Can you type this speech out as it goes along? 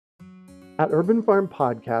At Urban Farm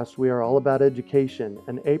Podcast, we are all about education,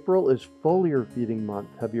 and April is foliar feeding month.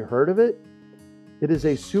 Have you heard of it? It is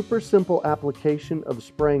a super simple application of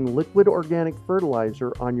spraying liquid organic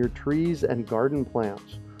fertilizer on your trees and garden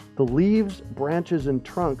plants. The leaves, branches, and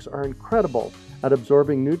trunks are incredible at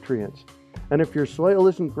absorbing nutrients. And if your soil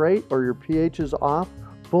isn't great or your pH is off,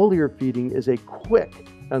 foliar feeding is a quick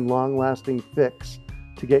and long-lasting fix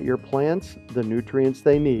to get your plants the nutrients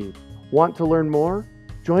they need. Want to learn more?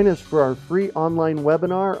 Join us for our free online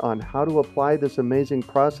webinar on how to apply this amazing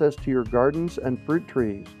process to your gardens and fruit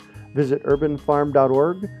trees. Visit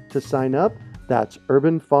urbanfarm.org to sign up. That's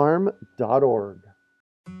urbanfarm.org.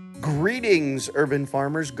 Greetings, urban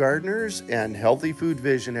farmers, gardeners, and healthy food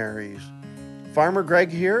visionaries. Farmer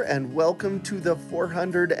Greg here, and welcome to the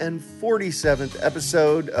 447th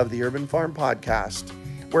episode of the Urban Farm Podcast,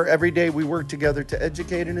 where every day we work together to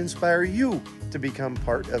educate and inspire you to become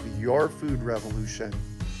part of your food revolution.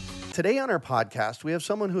 Today on our podcast, we have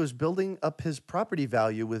someone who is building up his property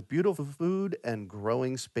value with beautiful food and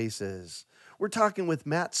growing spaces. We're talking with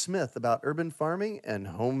Matt Smith about urban farming and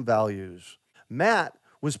home values. Matt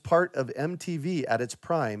was part of MTV at its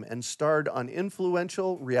prime and starred on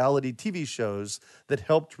influential reality TV shows that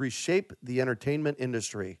helped reshape the entertainment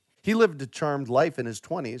industry. He lived a charmed life in his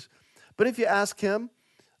 20s, but if you ask him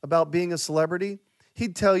about being a celebrity,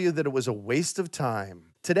 he'd tell you that it was a waste of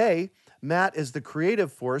time. Today, Matt is the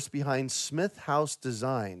creative force behind Smith House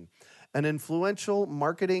Design, an influential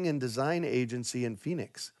marketing and design agency in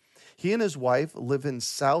Phoenix. He and his wife live in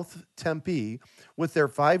South Tempe with their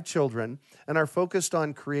 5 children and are focused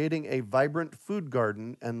on creating a vibrant food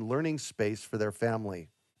garden and learning space for their family.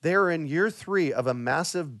 They are in year 3 of a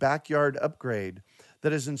massive backyard upgrade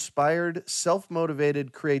that has inspired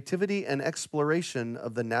self-motivated creativity and exploration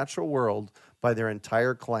of the natural world by their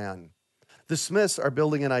entire clan. The Smiths are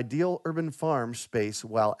building an ideal urban farm space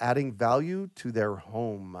while adding value to their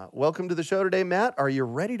home. Welcome to the show today, Matt. Are you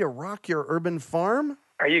ready to rock your urban farm?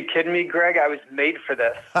 Are you kidding me, Greg? I was made for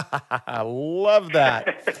this. I love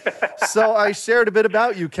that. So I shared a bit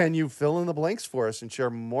about you. Can you fill in the blanks for us and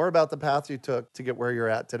share more about the path you took to get where you're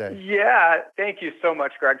at today? Yeah, thank you so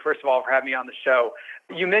much, Greg, first of all, for having me on the show.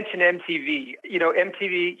 You mentioned MTV. You know,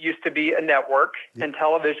 MTV used to be a network, and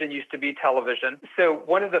television used to be television. So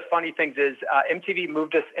one of the funny things is MTV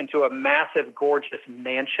moved us into a massive, gorgeous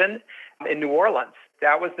mansion in New Orleans.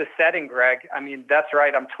 That was the setting, Greg. I mean, that's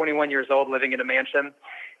right. I'm 21 years old living in a mansion.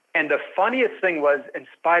 And the funniest thing was, in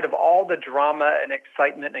spite of all the drama and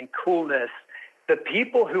excitement and coolness, the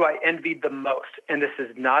people who I envied the most, and this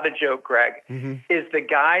is not a joke, Greg, is the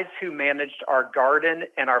guys who managed our garden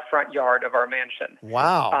and our front yard of our mansion.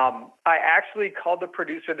 Wow. I actually called the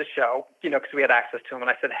producer of the show, because we had access to him, and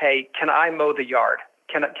I said, hey, can I mow the yard?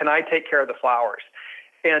 Can I take care of the flowers?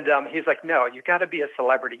 And he's like, no, you got to be a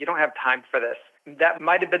celebrity. You don't have time for this. That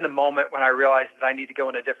might have been the moment when I realized that I need to go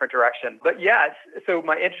in a different direction. But yeah, so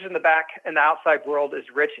my interest in the back and the outside world is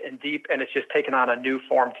rich and deep, and it's just taken on a new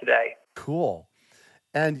form today. Cool.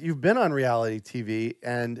 And you've been on reality TV,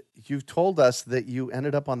 and you've told us that you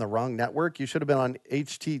ended up on the wrong network. You should have been on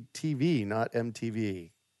HGTV, not MTV.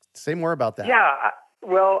 Say more about that. Yeah,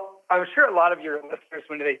 well, I'm sure a lot of your listeners,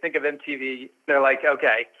 when they think of MTV, they're like,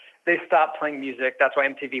 okay, they stopped playing music. That's why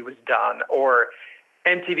MTV was done. Or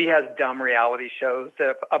MTV has dumb reality shows that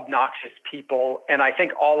have obnoxious people. And I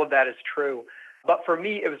think all of that is true. But for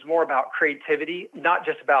me, it was more about creativity, not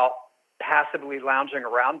just about passively lounging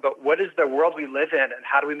around, but what is the world we live in and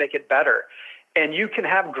how do we make it better? And you can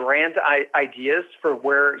have grand ideas for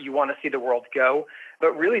where you want to see the world go.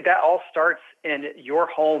 But really, that all starts in your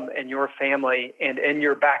home and your family and in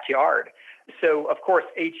your backyard. So, of course,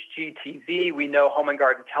 HGTV, we know Home and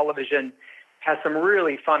Garden Television, has some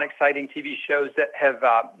really fun, exciting TV shows that have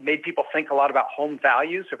made people think a lot about home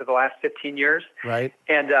values over the last 15 years. Right.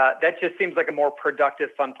 And that just seems like a more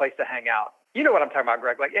productive, fun place to hang out. You know what I'm talking about,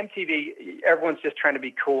 Greg. Like MTV, everyone's just trying to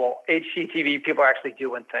be cool. HGTV, people are actually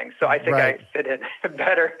doing things. So I think I fit in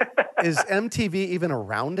better. Is MTV even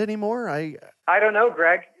around anymore? I don't know,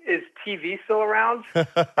 Greg. Is TV still around?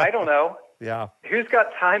 I don't know. Yeah. Who's got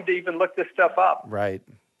time to even look this stuff up? Right.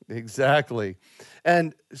 Exactly.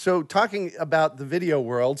 And so talking about the video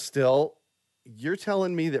world still, you're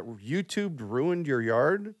telling me that YouTube ruined your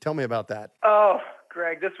yard? Tell me about that. Oh,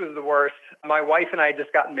 Greg, this was the worst. My wife and I had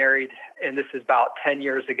just gotten married, and this is about 10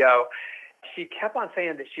 years ago. She kept on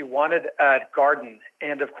saying that she wanted a garden.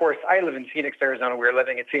 And of course, I live in Phoenix, Arizona. We were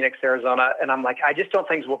living in Phoenix, Arizona. And I'm like, I just don't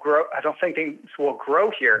think things will grow. I don't think things will grow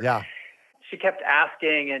here. Yeah. She kept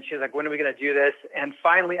asking, and she was like, when are we going to do this? And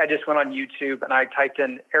finally, I just went on YouTube, and I typed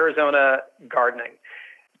in Arizona gardening.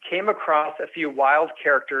 Came across a few wild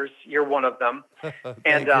characters. You're one of them.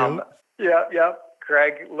 Thank you. Yep.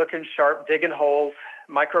 Greg looking sharp, digging holes,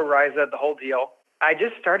 mycorrhiza, the whole deal. I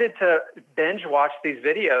just started to binge watch these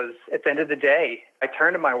videos at the end of the day. I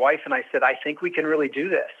turned to my wife and I said, I think we can really do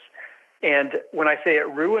this. And when I say it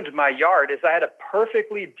ruined my yard, is I had a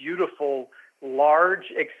perfectly beautiful, large,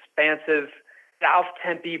 expansive South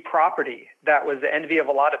Tempe property that was the envy of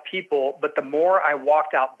a lot of people. But the more I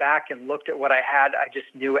walked out back and looked at what I had, I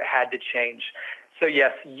just knew it had to change. So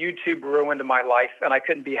yes, YouTube ruined my life, and I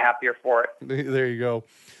couldn't be happier for it. There you go.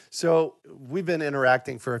 So we've been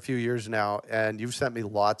interacting for a few years now, and you've sent me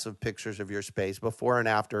lots of pictures of your space before and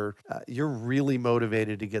after. You're really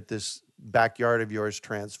motivated to get this backyard of yours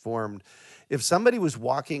transformed. If somebody was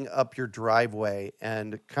walking up your driveway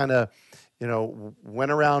and kind of,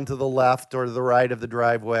 went around to the left or to the right of the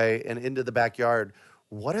driveway and into the backyard,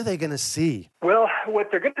 what are they going to see? Well, what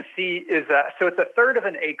they're going to see is so it's a third of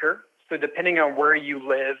an acre. So depending on where you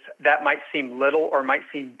live, that might seem little or might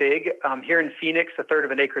seem big. Here in Phoenix, a third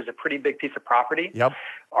of an acre is a pretty big piece of property. Yep.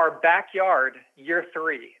 Our backyard, year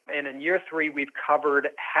 3. And in year 3, we've covered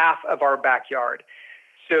half of our backyard.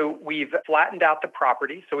 So we've flattened out the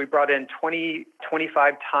property. So we brought in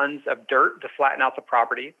 25 tons of dirt to flatten out the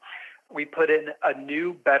property. We put in a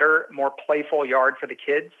new, better, more playful yard for the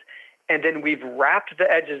kids. And then we've wrapped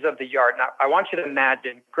the edges of the yard. Now, I want you to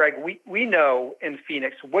imagine, Greg, we know in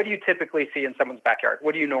Phoenix, what do you typically see in someone's backyard?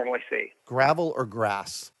 What do you normally see? Gravel or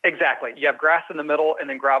grass? Exactly. You have grass in the middle, and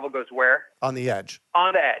then gravel goes where? On the edge.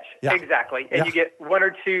 On the edge. Yeah. Exactly. And you get 1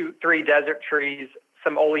 or 2, 3 desert trees,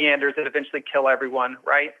 some oleanders that eventually kill everyone,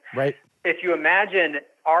 right? Right. If you imagine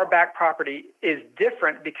our back property is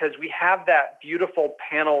different because we have that beautiful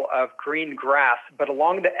panel of green grass, but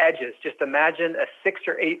along the edges, just imagine a 6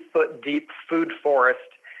 or 8 foot deep food forest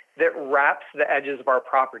that wraps the edges of our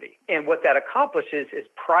property. And what that accomplishes is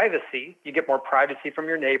privacy. You get more privacy from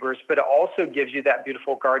your neighbors, but it also gives you that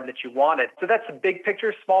beautiful garden that you wanted. So that's a big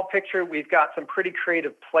picture. Small picture, we've got some pretty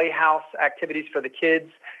creative playhouse activities for the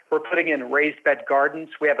kids. We're putting in raised bed gardens.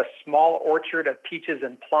 We have a small orchard of peaches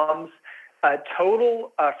and plums.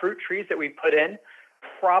 Total fruit trees that we put in,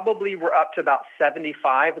 probably we're up to about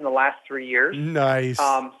 75 in the last 3 years. Nice.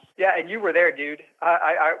 Yeah, and you were there, dude.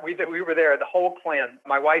 We were there, the whole clan,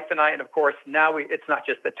 my wife and I, and of course now it's not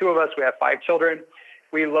just the two of us. We have 5 children.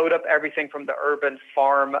 We load up everything from the urban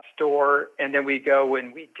farm store, and then we go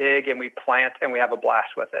and we dig and we plant and we have a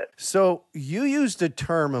blast with it. So you used a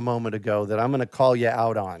term a moment ago that I'm going to call you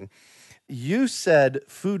out on. You said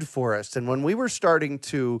food forest. And when we were starting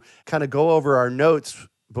to kind of go over our notes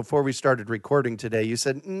before we started recording today, you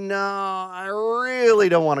said, no, I really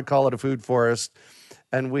don't want to call it a food forest.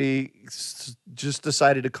 And we just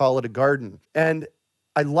decided to call it a garden. And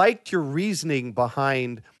I liked your reasoning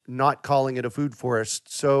behind not calling it a food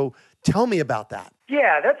forest. So tell me about that.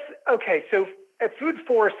 Yeah, that's okay. So a food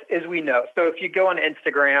forest, as we know, so if you go on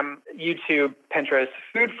Instagram, YouTube, Pinterest,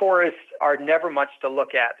 food forests are never much to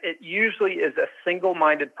look at. It usually is a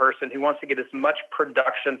single-minded person who wants to get as much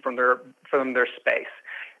production from their space.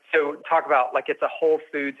 So talk about like it's a Whole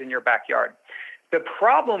Foods in your backyard. The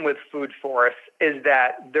problem with food forests is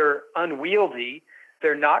that they're unwieldy.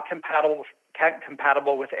 They're not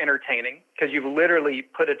compatible with entertaining because you've literally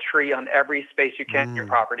put a tree on every space you can in your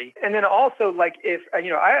property. And then also, like if,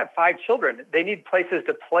 I have 5 children, they need places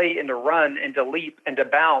to play and to run and to leap and to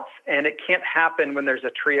bounce. And it can't happen when there's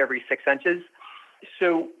a tree every 6 inches.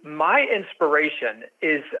 So my inspiration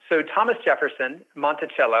is, Thomas Jefferson,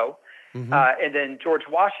 Monticello, and then George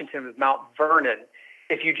Washington with Mount Vernon.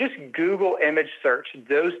 If you just Google image search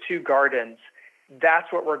those 2 gardens,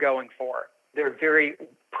 that's what we're going for. They're very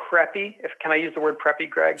preppy. Can I use the word preppy,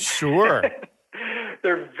 Greg? Sure.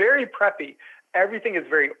 They're very preppy. Everything is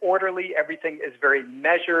very orderly. Everything is very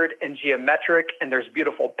measured and geometric, and there's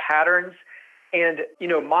beautiful patterns. And,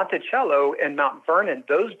 Monticello and Mount Vernon,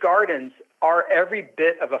 those gardens are every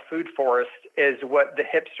bit of a food forest is what the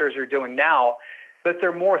hipsters are doing now, but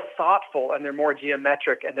they're more thoughtful and they're more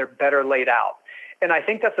geometric and they're better laid out. And I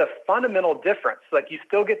think that's a fundamental difference. Like you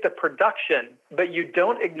still get the production, but you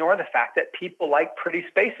don't ignore the fact that people like pretty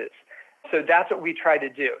spaces. So that's what we try to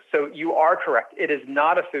do. So you are correct. It is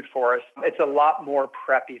not a food forest. It's a lot more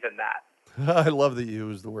preppy than that. I love that you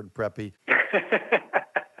use the word preppy.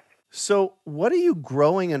 So what are you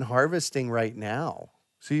growing and harvesting right now?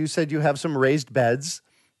 So you said you have some raised beds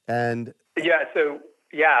and...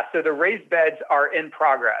 So the raised beds are in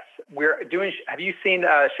progress. Have you seen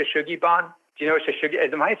Shishugibon? Do you know what Shishugi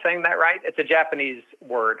is? Am I saying that right? It's a Japanese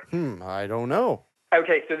word. I don't know.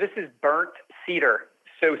 Okay, so this is burnt cedar.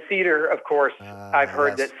 So cedar, of course, I've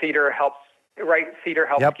heard that cedar helps, right? Cedar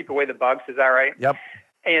helps keep away the bugs. Is that right? Yep.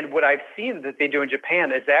 And what I've seen that they do in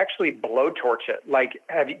Japan is they actually blowtorch it. Like,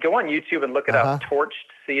 go on YouTube and look it up, torched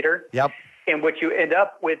cedar. Yep. And what you end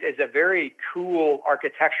up with is a very cool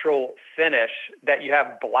architectural finish that you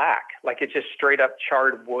have black, like it's just straight up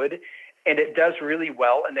charred wood. And it does really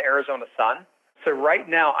well in the Arizona sun. So right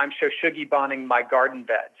now I'm shoshugi bonding my garden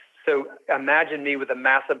beds. So imagine me with a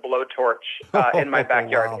massive blowtorch in my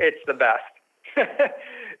backyard. Wow. It's the best.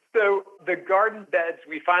 So the garden beds,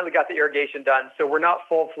 we finally got the irrigation done. So we're not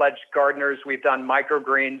full-fledged gardeners. We've done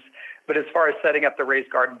microgreens. But as far as setting up the raised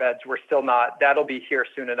garden beds, we're still not. That'll be here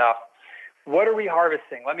soon enough. What are we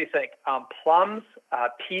harvesting? Let me think. Plums,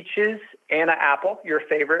 peaches, Anna apple, your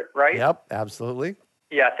favorite, right? Yep, absolutely.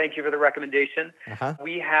 Yeah, thank you for the recommendation.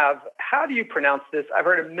 We have, how do you pronounce this? I've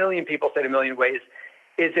heard a million people say it a million ways.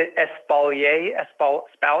 Is it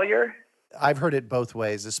espalier? I've heard it both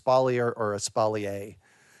ways, espalier or espalier.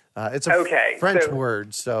 It's a French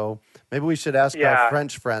word, so maybe we should ask our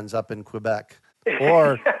French friends up in Quebec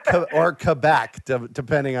or Quebec,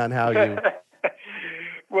 depending on how you...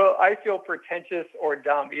 Well, I feel pretentious or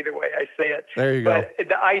dumb either way I say it. There you go. But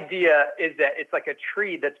the idea is that it's like a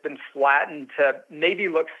tree that's been flattened to maybe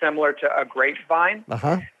look similar to a grapevine.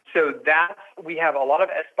 So we have a lot of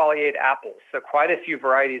espaliered apples, so quite a few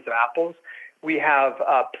varieties of apples. We have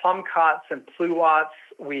plum cots and pluots.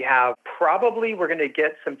 We have we're going to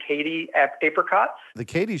get some Katy apricots. The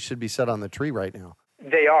Katy should be set on the tree right now.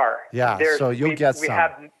 They are. Yeah, so you'll get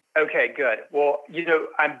some. Okay, good. Well,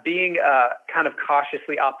 I'm being kind of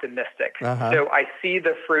cautiously optimistic. So I see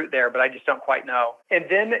the fruit there, but I just don't quite know. And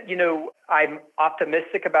then, I'm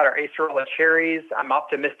optimistic about our acerola cherries. I'm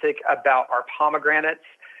optimistic about our pomegranates.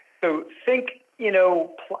 So think,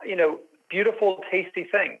 beautiful, tasty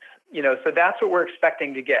things. So that's what we're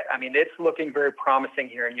expecting to get. I mean, it's looking very promising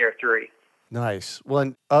here in year 3. Nice. Well,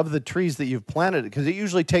 and of the trees that you've planted, because it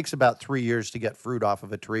usually takes about 3 years to get fruit off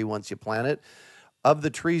of a tree once you plant it. Of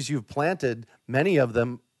the trees you've planted, many of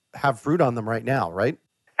them have fruit on them right now, right?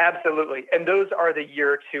 Absolutely. And those are the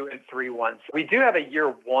year 2 and 3 ones. We do have a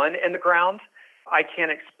year 1 in the ground. I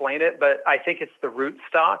can't explain it, but I think it's the root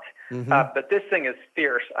stock. But this thing is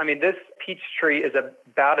fierce. I mean, this peach tree is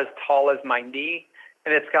about as tall as my knee,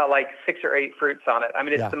 and it's got like 6 or 8 fruits on it. I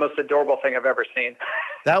mean, it's the most adorable thing I've ever seen.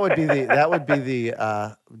 That would be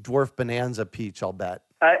the dwarf bonanza peach, I'll bet.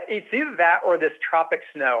 It's either that or this tropic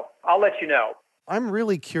snow. I'll let you know. I'm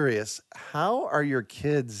really curious. How are your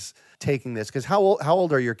kids taking this? Because how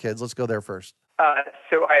old are your kids? Let's go there first.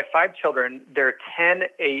 So I have 5 children. They're 10,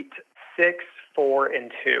 8, 6, 4,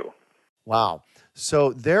 and 2. Wow.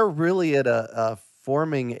 So they're really at a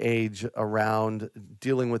forming age around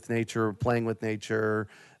dealing with nature, playing with nature,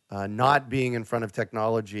 not being in front of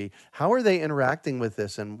technology. How are they interacting with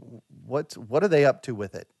this, and what are they up to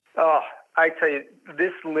with it? Oh, I tell you,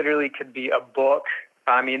 this literally could be a book.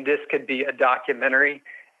 I mean, this could be a documentary.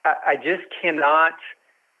 I just cannot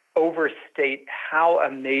overstate how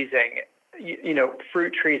amazing,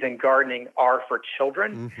 fruit trees and gardening are for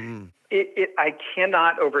children. I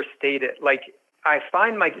cannot overstate it. Like, I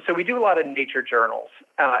find so we do a lot of nature journals,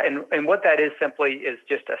 and what that is simply is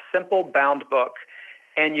just a simple bound book,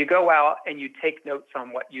 and you go out and you take notes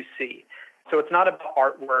on what you see. So it's not about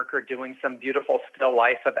artwork or doing some beautiful still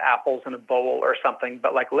life of apples in a bowl or something,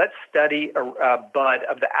 but like, let's study a bud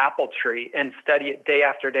of the apple tree and study it day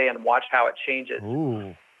after day and watch how it changes.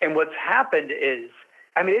 Ooh. And what's happened is,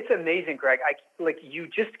 I mean, it's amazing, Greg. You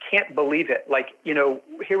just can't believe it. Like,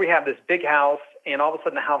 here we have this big house, and all of a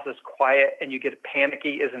sudden the house is quiet, and you get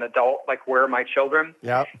panicky as an adult, like, where are my children?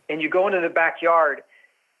 Yeah. And you go into the backyard,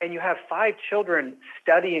 and you have 5 children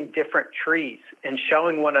studying different trees and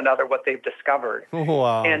showing one another what they've discovered.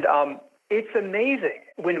 Wow. And it's amazing.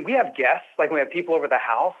 When we have guests, like when we have people over the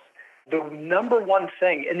house, the number one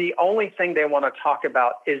thing and the only thing they want to talk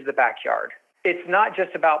about is the backyard. It's not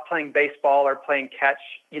just about playing baseball or playing catch,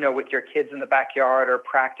 with your kids in the backyard or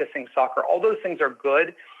practicing soccer. All those things are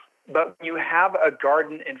good. But when you have a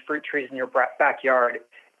garden and fruit trees in your backyard,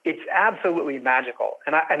 it's absolutely magical.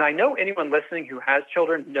 And I know anyone listening who has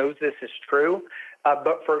children knows this is true.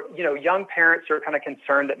 But for, young parents who are kind of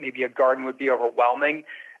concerned that maybe a garden would be overwhelming,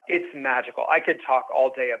 it's magical. I could talk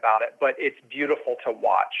all day about it, but it's beautiful to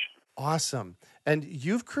watch. Awesome. And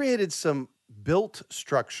you've created some built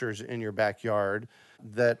structures in your backyard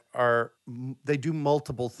that they do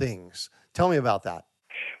multiple things. Tell me about that.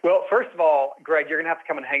 Well, first of all, Greg, you're going to have to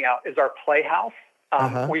come and hang out, is our playhouse.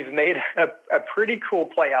 We've made a pretty cool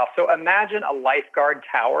playhouse. So imagine a lifeguard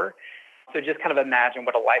tower. So just kind of imagine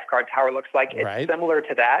what a lifeguard tower looks like. It's similar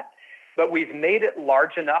to that. but we've made it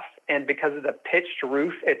large enough, and because of the pitched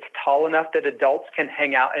roof, it's tall enough that adults can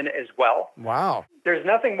hang out in it as well. Wow. There's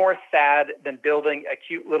nothing more sad than building a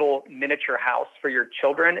cute little miniature house for your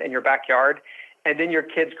children in your backyard, and then your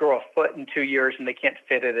kids grow a foot in 2 years and they can't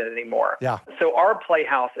fit in it anymore. Yeah. So our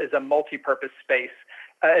playhouse is a multi-purpose space.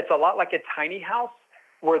 It's a lot like a tiny house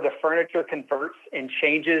where the furniture converts and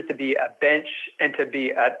changes to be a bench and to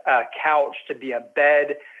be a couch, to be a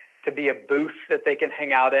bed, to be a booth that they can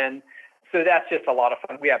hang out in. So that's just a lot of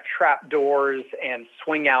fun. We have trap doors and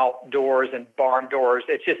swing out doors and barn doors.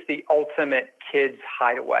 It's just the ultimate kids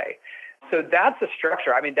hideaway. So that's the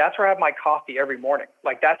structure. I mean, that's where I have my coffee every morning.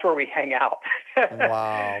 Like, that's where we hang out.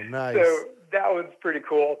 Wow, nice. So that one's pretty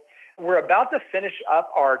cool. We're about to finish up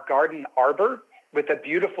our garden arbor with a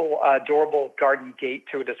beautiful, adorable garden gate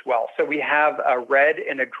to it as well. So we have a red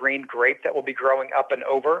and a green grape that will be growing up and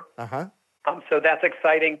over. Uh-huh. So that's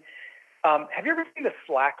exciting. Have you ever seen the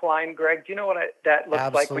slack line, Greg? Do you know what that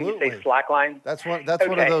looks like when you say slack line? That's one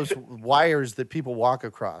of those wires that people walk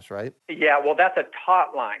across, right? Yeah, well, that's a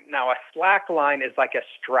taut line. Now, a slack line is like a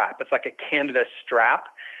strap. It's like a Canada strap,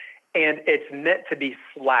 and it's meant to be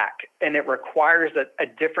slack, and it requires a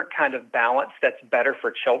different kind of balance that's better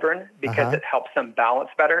for children because it helps them balance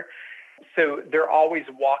better. So they're always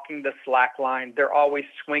walking the slack line. They're always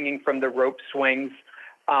swinging from the rope swings.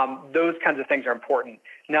 Those kinds of things are important.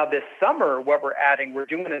 Now, this summer, what we're adding, we're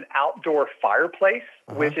doing an outdoor fireplace,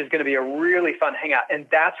 which is going to be a really fun hangout, and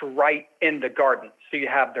that's right in the garden. So you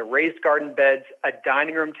have the raised garden beds, a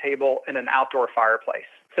dining room table, and an outdoor fireplace.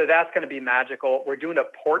 So that's going to be magical. We're doing a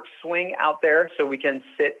porch swing out there so we can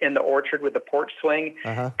sit in the orchard with the porch swing.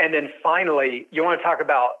 And then finally, you want to talk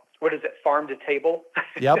about, what is it, farm to table?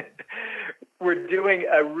 Yep. We're doing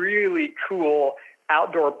a really cool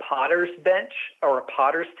outdoor potter's bench or a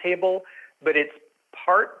potter's table, but it's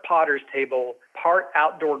part potter's table, part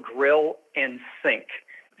outdoor grill and sink.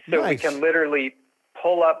 So we can literally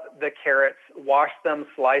pull up the carrots, wash them,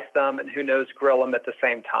 slice them, and who knows, grill them at the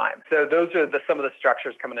same time. So those are some of the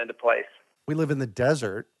structures coming into place. We live in the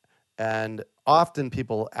desert, and often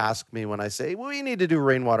people ask me when I say, well, we need to do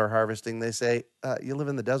rainwater harvesting, they say, you live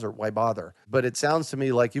in the desert, why bother? But it sounds to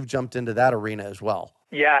me like you've jumped into that arena as well.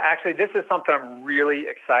 Yeah, actually, this is something I'm really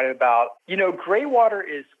excited about. You know, gray water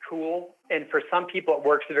is cool, and for some people it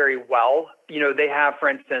works very well. You know, they have, for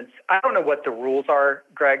instance, I don't know what the rules are,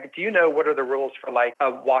 Greg. Do you know what are the rules for like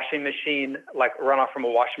a washing machine, like runoff from a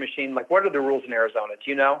washing machine? Like, what are the rules in Arizona?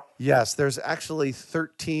 Do you know? Yes, there's actually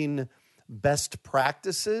 13 best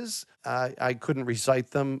practices. I couldn't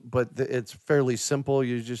recite them, but it's fairly simple.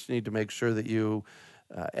 You just need to make sure that you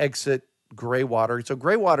exit gray water. So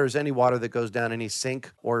gray water is any water that goes down any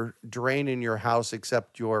sink or drain in your house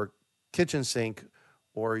except your kitchen sink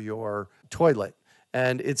or your toilet.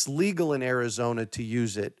 And it's legal in Arizona to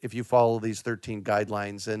use it if you follow these 13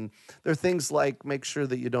 guidelines. And there are things like make sure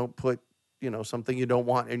that you don't put, something you don't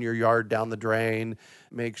want in your yard down the drain.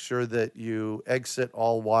 Make sure that you exit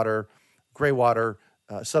all water, gray water,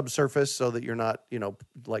 subsurface so that you're not,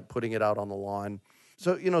 like putting it out on the lawn.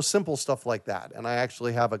 So, simple stuff like that. And I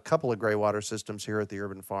actually have a couple of gray water systems here at the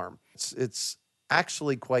Urban Farm. It's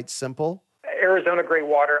actually quite simple. Arizona gray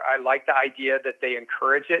water, I like the idea that they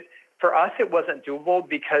encourage it. For us, it wasn't doable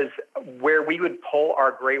because where we would pull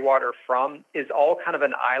our gray water from is all kind of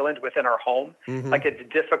an island within our home. Like it's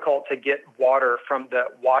difficult to get water from the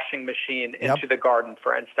washing machine into the garden,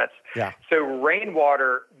 for instance. Yeah. So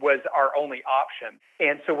rainwater was our only option.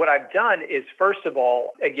 And so what I've done is, first of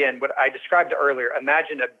all, again, what I described earlier,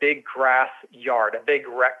 imagine a big grass yard, a big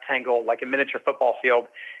rectangle, like a miniature football field.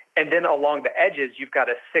 And then along the edges, you've got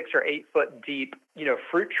a 6 or 8 foot deep,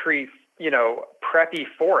 fruit tree, preppy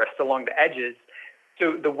forest along the edges.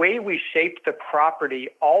 So the way we shaped the property,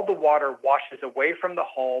 all the water washes away from the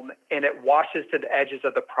home and it washes to the edges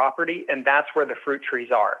of the property, and that's where the fruit trees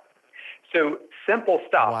are. So simple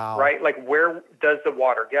stuff, right? Like, where does the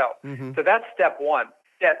water go? So that's step one.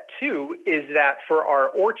 Step two is that for our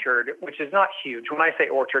orchard, which is not huge. When I say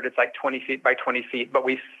orchard, it's like 20 feet by 20 feet, but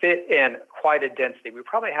we fit in quite a density. We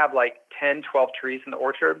probably have like 10, 12 trees in the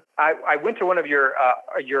orchard. I went to one of your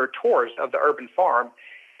tours of the Urban Farm,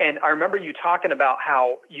 and I remember you talking about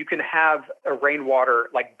how you can have a rainwater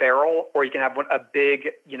like barrel, or you can have a big,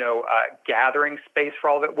 gathering space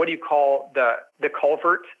for all of it. What do you call the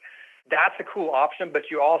culvert? That's a cool option, but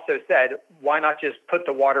you also said, why not just put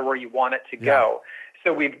the water where you want it to go?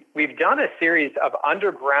 So we've done a series of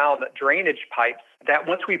underground drainage pipes that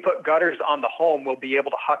once we put gutters on the home, we'll be able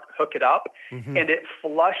to hook it up, and it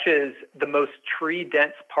flushes the most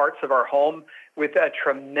tree-dense parts of our home with a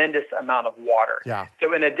tremendous amount of water. Yeah.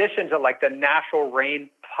 So in addition to like the natural rain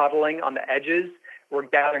puddling on the edges, we're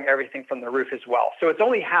gathering everything from the roof as well. So it's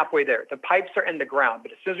only halfway there. The pipes are in the ground,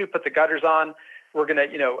 but as soon as we put the gutters on, we're going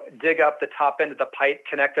to, dig up the top end of the pipe,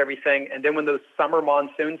 connect everything. And then when those summer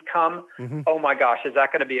monsoons come, oh my gosh, is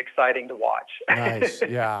that going to be exciting to watch? Nice.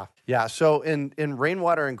 Yeah. Yeah. So in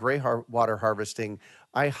rainwater and water harvesting,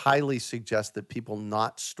 I highly suggest that people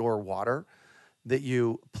not store water, that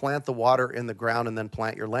you plant the water in the ground and then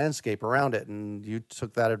plant your landscape around it. And you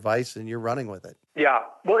took that advice and you're running with it. Yeah.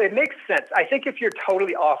 Well, it makes sense. I think if you're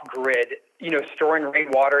totally off grid, storing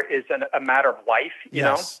rainwater is a matter of life, you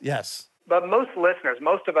know? Yes. But most listeners,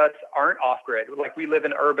 most of us aren't off grid. Like we live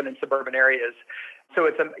in urban and suburban areas. So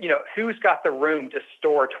it's, who's got the room to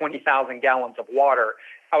store 20,000 gallons of water?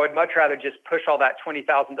 I would much rather just push all that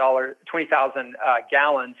 20,000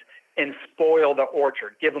 gallons and spoil the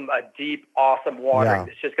orchard. Give them a deep, awesome watering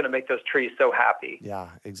that's just going to make those trees so happy. Yeah,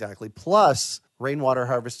 exactly. Plus, rainwater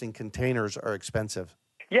harvesting containers are expensive.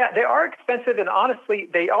 Yeah, they are expensive. And honestly,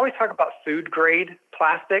 they always talk about food grade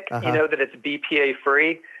plastic, that it's BPA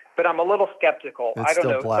free. But I'm a little skeptical. It's I don't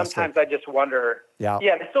still know. plastic. Sometimes I just wonder. Yeah,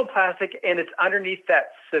 it's still plastic, and it's underneath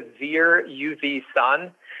that severe UV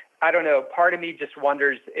sun. I don't know. Part of me just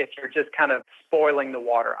wonders if you're just kind of spoiling the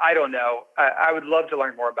water. I don't know. I would love to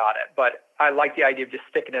learn more about it, but I like the idea of just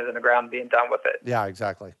sticking it in the ground and being done with it. Yeah,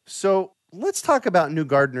 exactly. So let's talk about new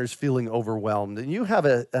gardeners feeling overwhelmed. And you have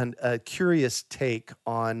a curious take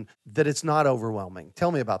on that it's not overwhelming.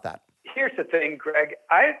 Tell me about that. Here's the thing, Greg.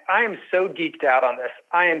 I am so geeked out on this.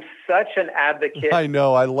 I am such an advocate. I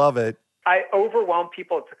know. I love it. I overwhelm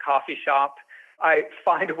people at the coffee shop. I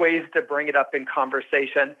find ways to bring it up in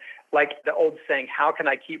conversation, like the old saying, how can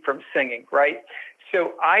I keep from singing, right?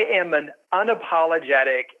 So I am an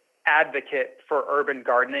unapologetic advocate for urban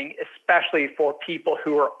gardening, especially for people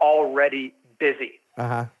who are already busy.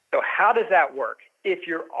 So how does that work? If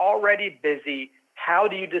you're already busy, how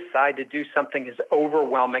do you decide to do something as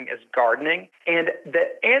overwhelming as gardening? And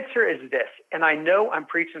the answer is this, and I know I'm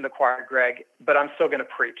preaching to the choir, Greg, but I'm still going to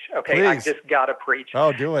preach, okay? Please. I just got to preach.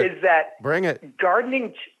 Oh, do it. Is that Bring it.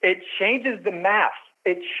 gardening, it changes the math.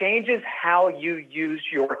 It changes how you use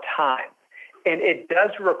your time. And it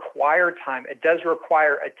does require time. It does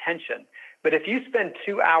require attention. But if you spend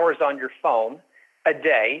 2 hours on your phone a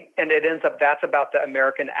day, and it ends up, that's about the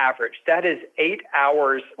American average. That is 8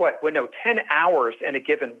 hours, 10 hours in a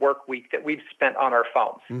given work week that we've spent on our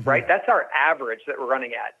phones, right? That's our average that we're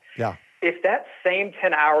running at. Yeah. If that same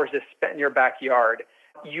 10 hours is spent in your backyard,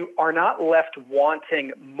 you are not left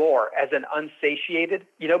wanting more as an unsatiated,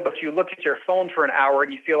 but you look at your phone for an hour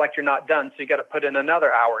and you feel like you're not done, so you got to put in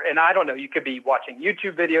another hour. And I don't know, you could be watching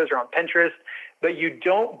YouTube videos or on Pinterest, but you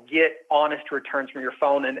don't get honest returns from your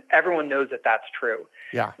phone, and everyone knows that that's true.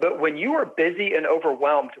 Yeah. But when you are busy and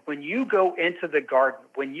overwhelmed, when you go into the garden,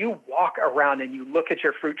 when you walk around and you look at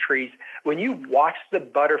your fruit trees, when you watch the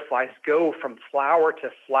butterflies go from flower to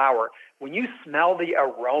flower, when you smell the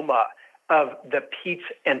aroma of the peach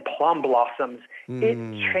and plum blossoms,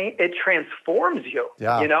 it transforms you,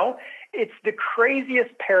 It's the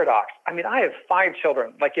craziest paradox. I mean, I have 5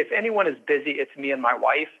 children. Like, if anyone is busy, it's me and my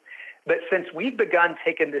wife. But since we've begun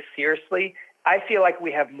taking this seriously, I feel like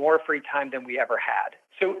we have more free time than we ever had.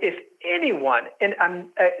 So if anyone,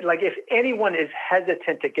 if anyone is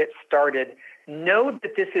hesitant to get started, know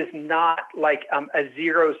that this is not like a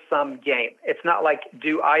zero-sum game. It's not like,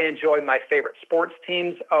 do I enjoy my favorite sports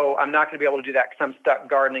teams? Oh, I'm not going to be able to do that because I'm stuck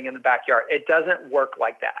gardening in the backyard. It doesn't work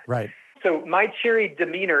like that. Right. So my cheery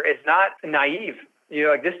demeanor is not naive.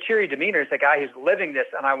 This cheery demeanor is the guy who's living this,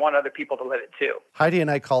 and I want other people to live it too. Heidi and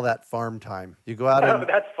I call that farm time. You go out and... Oh,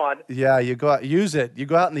 that's fun. Yeah, you go out, use it. You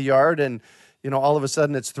go out in the yard and, all of a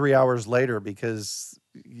sudden it's 3 hours later because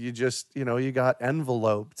you just, you got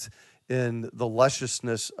enveloped in the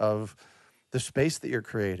lusciousness of the space that you're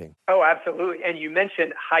creating. Oh, absolutely. And you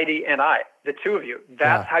mentioned Heidi and I, the two of you.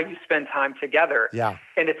 That's how you spend time together. Yeah.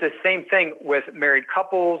 And it's the same thing with married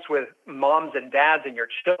couples, with moms and dads and your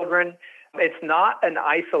children. It's not an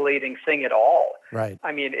isolating thing at all. Right.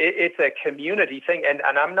 I mean, it's a community thing. And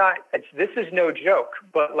I'm not, this is no joke,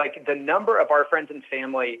 but like the number of our friends and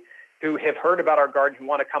family who have heard about our garden, who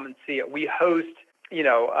want to come and see it. We host,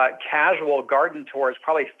 casual garden tours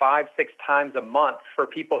probably 5-6 times a month for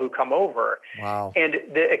people who come over. Wow. And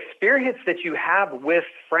the experience that you have with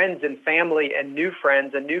friends and family and new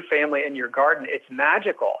friends and new family in your garden, it's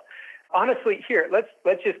magical. Honestly, here,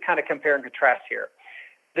 let's just kind of compare and contrast here.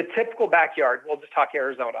 The typical backyard, we'll just talk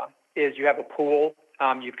Arizona, is you have a pool.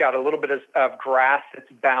 You've got a little bit of grass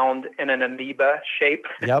that's bound in an amoeba shape,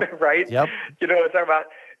 right? Yep. It's about,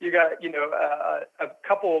 you got, a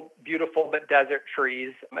couple beautiful but desert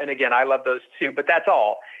trees. And again, I love those too, but that's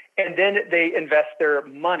all. And then they invest their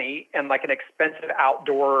money in like an expensive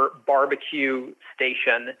outdoor barbecue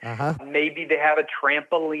station. Maybe they have a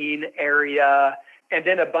trampoline area and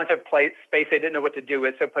then a bunch of space they didn't know what to do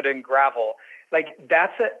with, so put in gravel. Like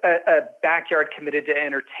that's a backyard committed to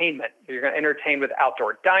entertainment. You're going to entertain with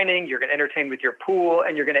outdoor dining, you're going to entertain with your pool,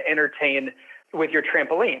 and you're going to entertain with your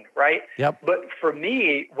trampoline, right? Yep. But for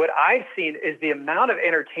me, what I've seen is the amount of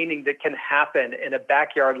entertaining that can happen in a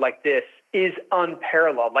backyard like this is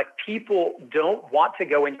unparalleled. Like people don't want to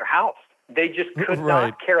go in your house. They just could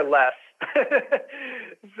not care less.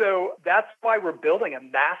 So that's why we're building a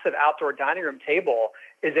massive outdoor dining room table,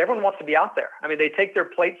 is everyone wants to be out there. I mean, they take their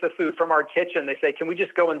plates of food from our kitchen. They say, can we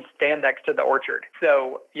just go and stand next to the orchard?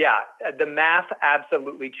 So yeah, the math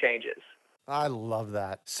absolutely changes. I love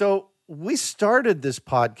that. So we started this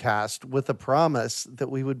podcast with a promise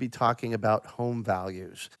that we would be talking about home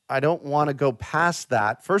values. I don't want to go past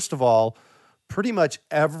that. First of all, pretty much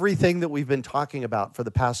everything that we've been talking about for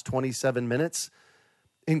the past 27 minutes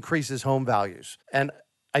increases home values. And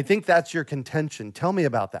I think that's your contention. Tell me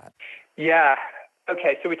about that. Yeah.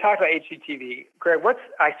 Okay. So we talked about HGTV. Greg,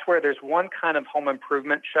 I swear there's one kind of home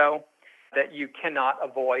improvement show that you cannot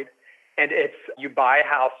avoid. And it's you buy a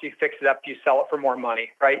house, you fix it up, you sell it for more money,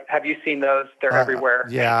 right? Have you seen those? They're everywhere.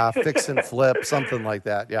 Yeah, fix and flip, something like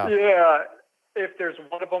that. Yeah. Yeah. If there's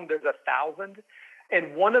one of them, there's 1,000.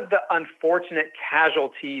 And one of the unfortunate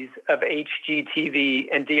casualties of HGTV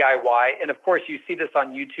and DIY, and of course you see this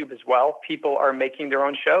on YouTube as well, people are making their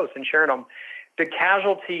own shows and sharing them. The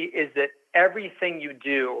casualty is that everything you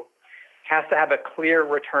do has to have a clear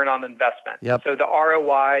return on investment. Yep. So the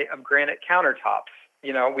ROI of granite countertops,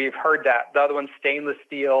 we've heard that. The other one's stainless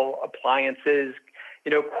steel appliances,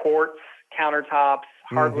 quartz countertops,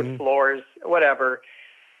 hardwood floors, whatever.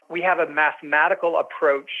 We have a mathematical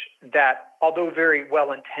approach that, although very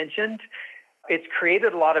well-intentioned, it's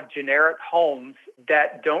created a lot of generic homes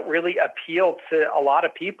that don't really appeal to a lot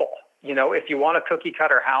of people. If you want a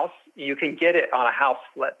cookie-cutter house, you can get it on a house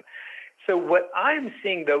flip. So what I'm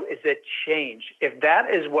seeing, though, is a change. If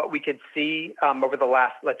that is what we could see over the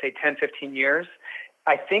last, let's say, 10, 15 years,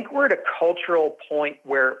 I think we're at a cultural point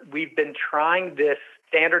where we've been trying this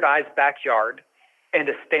standardized backyard and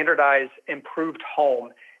a standardized improved home,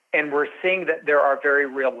 and we're seeing that there are very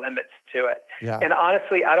real limits to it. Yeah. And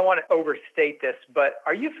honestly, I don't want to overstate this, but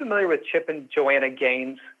are you familiar with Chip and Joanna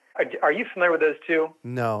Gaines? Are you familiar with those two?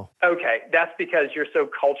 No. Okay, that's because you're so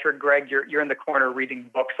cultured, Greg. You're in the corner reading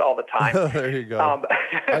books all the time. There you go.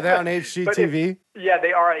 Are they on HGTV? Yeah,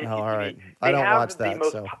 they are on HGTV. All right. I don't watch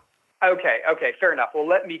that. Okay, fair enough. Well,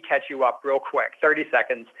 let me catch you up real quick, 30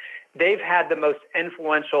 seconds. They've had the most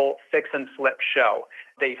influential fix and flip show.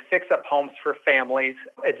 They fix up homes for families.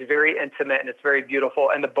 It's very intimate and it's very beautiful,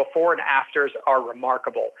 and the before and afters are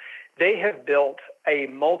remarkable. They have built a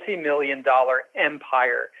multi-million-dollar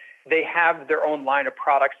empire. They have their own line of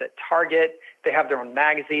products at Target. They have their own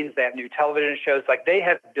magazines. They have new television shows. Like, they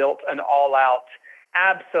have built an all-out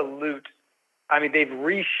absolute, they've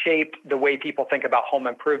reshaped the way people think about home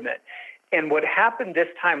improvement. And what happened this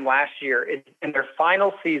time last year is in their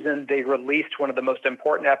final season, they released one of the most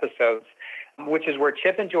important episodes, which is where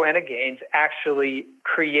Chip and Joanna Gaines actually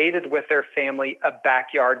created with their family a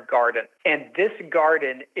backyard garden. And this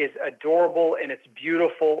garden is adorable and it's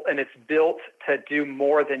beautiful and it's built to do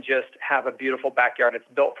more than just have a beautiful backyard. It's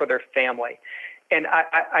built for their family. And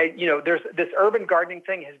there's this urban gardening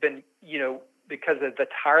thing has been, because of the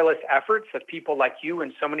tireless efforts of people like you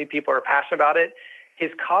and so many people are passionate about it, has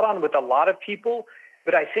caught on with a lot of people.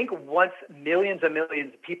 But I think once millions and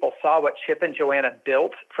millions of people saw what Chip and Joanna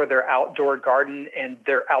built for their outdoor garden and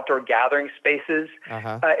their outdoor gathering spaces,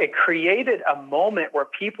 it created a moment where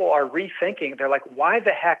people are rethinking. They're like, why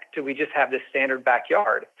the heck do we just have this standard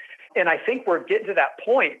backyard? And I think we're getting to that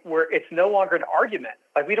point where it's no longer an argument.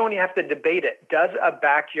 Like, we don't even have to debate it. Does a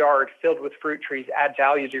backyard filled with fruit trees add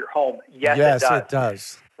value to your home? Yes, it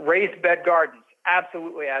does. Raised bed gardens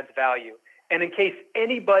absolutely adds value. And in case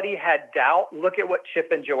anybody had doubt, look at what Chip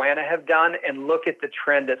and Joanna have done and look at the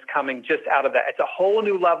trend that's coming just out of that. It's a whole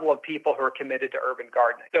new level of people who are committed to urban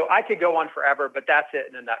gardening. So I could go on forever, but that's it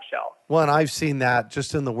in a nutshell. Well, and I've seen that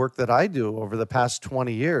just in the work that I do over the past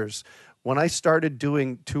 20 years. When I started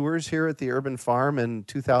doing tours here at the Urban Farm in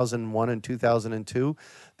 2001 and 2002,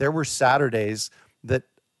 there were Saturdays that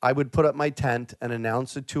I would put up my tent and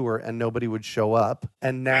announce a tour and nobody would show up.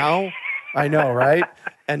 And now, I know, right?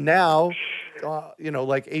 And now,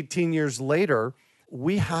 like 18 years later,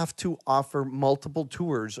 we have to offer multiple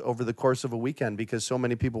tours over the course of a weekend because so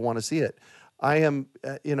many people want to see it. I am,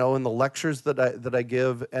 in the lectures that I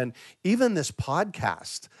give, and even this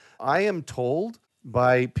podcast, I am told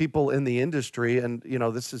by people in the industry. And,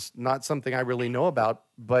 this is not something I really know about,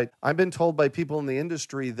 but I've been told by people in the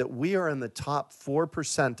industry that we are in the top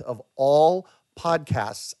 4% of all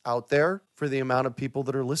podcasts out there for the amount of people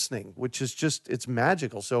that are listening, which is it's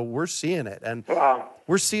magical. So we're seeing it. And Wow.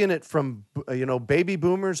 we're seeing it from, baby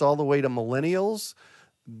boomers all the way to millennials.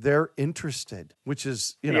 They're interested, which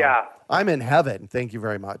is, Yeah. I'm in heaven. Thank you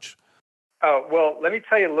very much. Oh, well, let me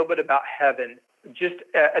tell you a little bit about heaven. Just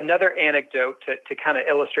another anecdote to kind of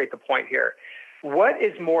illustrate the point here. What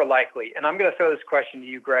is more likely? And I'm going to throw this question to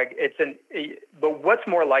you, Greg. But what's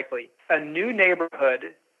more likely? A new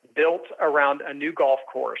neighborhood built around a new golf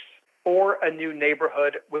course or a new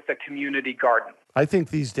neighborhood with a community garden? I think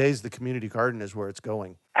these days the community garden is where it's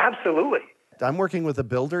going. Absolutely. I'm working with a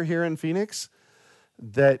builder here in Phoenix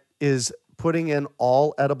that is putting in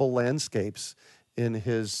all edible landscapes in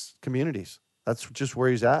his communities. That's just where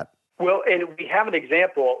he's at. Well, and we have an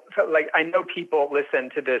example. Like, I know people listen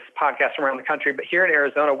to this podcast around the country, but here in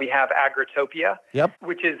Arizona, we have Agritopia,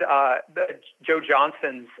 which is Joe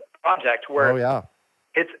Johnson's project, where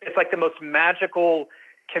it's like the most magical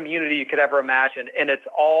community you could ever imagine. And it's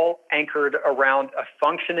all anchored around a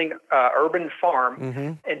functioning urban farm.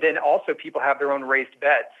 Mm-hmm. And then also people have their own raised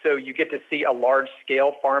beds. So you get to see a large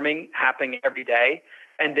scale farming happening every day.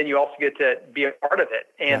 And then you also get to be a part of it.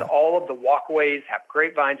 And all of the walkways have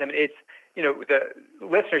grapevines. I mean, it's, the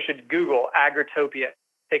listener should Google Agritopia,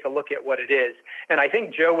 take a look at what it is. And I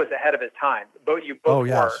think Joe was ahead of his time. You both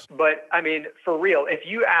were. But I mean, for real, if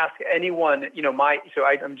you ask anyone,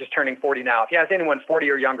 I'm just turning 40 now. If you ask anyone 40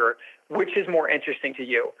 or younger, which is more interesting to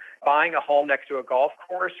you, buying a home next to a golf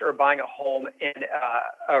course or buying a home in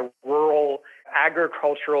a rural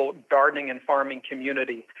agricultural gardening and farming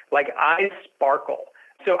community? Like, eyes sparkle.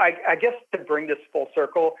 So I guess to bring this full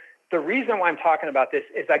circle, the reason why I'm talking about this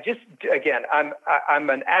is I'm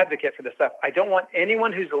an advocate for this stuff. I don't want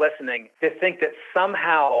anyone who's listening to think that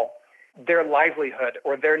somehow their livelihood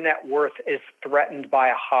or their net worth is threatened by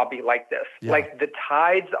a hobby like this. Yeah. Like, the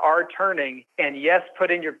tides are turning, and yes,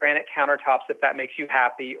 put in your granite countertops if that makes you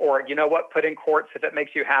happy, or put in quartz if it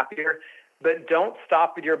makes you happier. But don't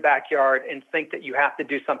stop in your backyard and think that you have to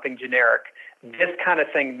do something generic. This kind of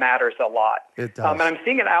thing matters a lot. It does. And I'm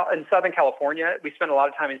seeing it out in Southern California. We spend a lot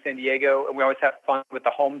of time in San Diego, and we always have fun with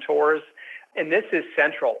the home tours. And this is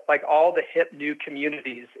central. Like, all the hip new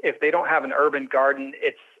communities, if they don't have an urban garden,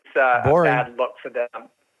 it's a bad look for them.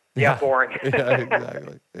 Yeah, boring. Yeah,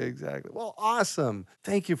 exactly. Well, awesome.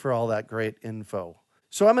 Thank you for all that great info.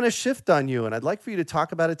 So I'm going to shift on you, and I'd like for you to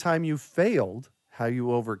talk about a time you failed, how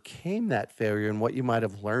you overcame that failure, and what you might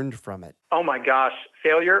have learned from it. Oh my gosh,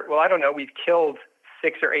 failure? Well, I don't know. We've killed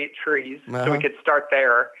 6 or 8 trees, so we could start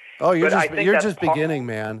there. Oh, you're just beginning,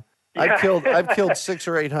 man. Yeah. I've killed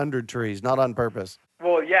 600 or 800 trees, not on purpose.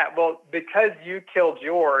 Well, yeah. Well, because you killed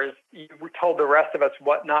yours, you told the rest of us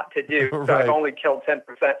what not to do. So Right. I've only killed 10%.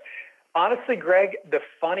 Honestly, Greg, the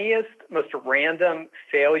funniest, most random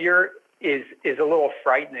failure is a little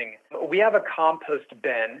frightening. We have a compost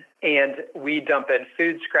bin, and we dump in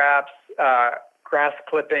food scraps, grass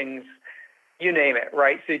clippings, you name it,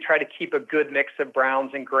 right? So you try to keep a good mix of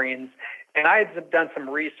browns and greens. And I had done some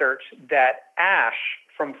research that ash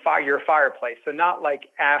from your fireplace, so not like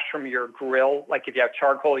ash from your grill, like if you have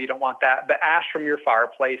charcoal, you don't want that, but ash from your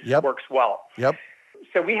fireplace works well. Yep.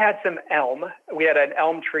 So we had some elm. We had an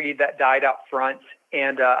elm tree that died out front,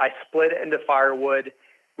 and I split it into firewood.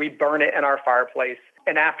 We burn it in our fireplace.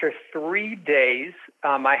 And after 3 days,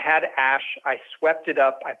 I had ash. I swept it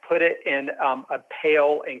up. I put it in a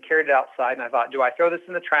pail and carried it outside. And I thought, do I throw this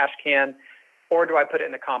in the trash can or do I put it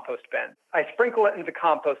in the compost bin? I sprinkle it in the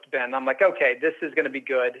compost bin. I'm like, okay, this is going to be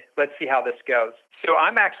good. Let's see how this goes. So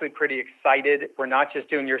I'm actually pretty excited. We're not just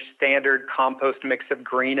doing your standard compost mix of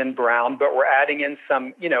green and brown, but we're adding in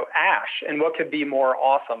some, ash. And what could be more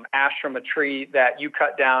awesome? Ash from a tree that you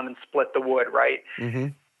cut down and split the wood, right? Mm-hmm.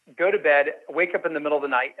 Go to bed, wake up in the middle of the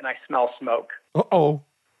night, and I smell smoke. Uh-oh.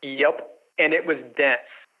 Yep. And it was dense.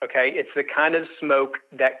 Okay. It's the kind of smoke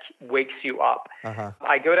that wakes you up. Uh-huh.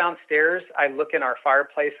 I go downstairs. I look in our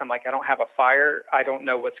fireplace. I'm like, I don't have a fire. I don't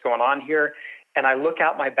know what's going on here. And I look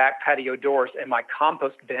out my back patio doors, and my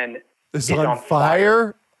compost bin is on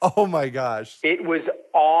fire? Oh, my gosh. It was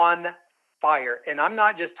on fire. And I'm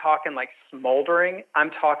not just talking like smoldering. I'm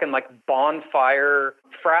talking like bonfire,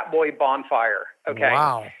 frat boy bonfire. Okay.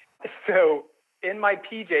 Wow. So in my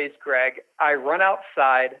PJs, Greg, I run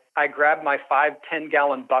outside, I grab my 5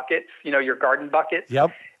 10-gallon buckets, your garden buckets,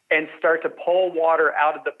 Yep. and start to pull water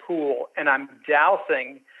out of the pool. And I'm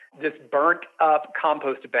dousing this burnt up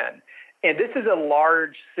compost bin. And this is a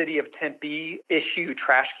large City of Tempe issue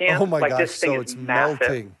trash can. Oh my gosh, this thing so is it's massive.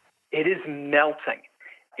 melting. It is melting.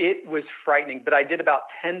 It was frightening, but I did about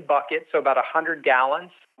 10 buckets, so about 100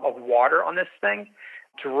 gallons of water on this thing,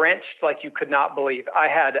 drenched like you could not believe. I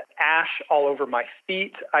had ash all over my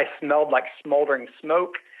feet. I smelled like smoldering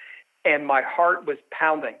smoke, and my heart was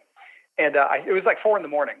pounding. And it was like 4 in the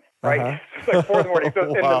morning, right? Uh-huh. It was like 4 in the morning, so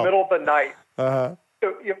in the Wow. middle of the night. Uh-huh.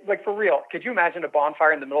 So, like, for real, could you imagine a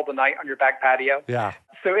bonfire in the middle of the night on your back patio? Yeah.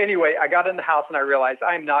 So anyway, I got in the house and I realized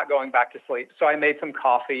I'm not going back to sleep. So I made some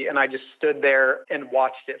coffee and I just stood there and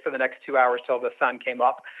watched it for the next 2 hours till the sun came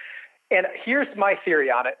up. And here's my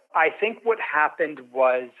theory on it. I think what happened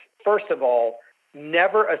was, first of all,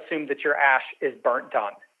 never assume that your ash is burnt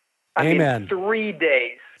done. I Amen. mean, 3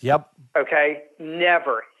 days, Yep. okay?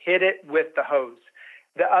 Never hit it with the hose.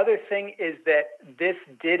 The other thing is that this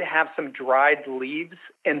did have some dried leaves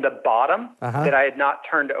in the bottom that I had not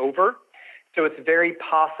turned over. So it's very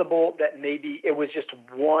possible that maybe it was just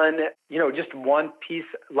one piece,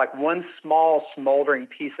 like one small smoldering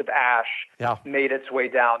piece of ash made its way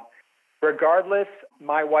down. Regardless,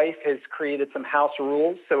 my wife has created some house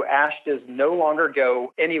rules, so ash does no longer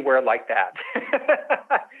go anywhere like that.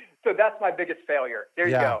 So that's my biggest failure. There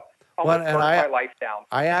you go. Almost burnt my life down.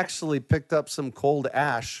 I actually picked up some cold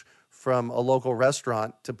ash from a local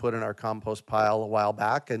restaurant to put in our compost pile a while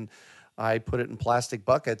back, and I put it in plastic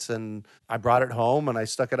buckets, and I brought it home, and I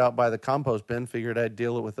stuck it out by the compost bin, figured I'd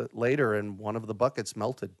deal with it later, and one of the buckets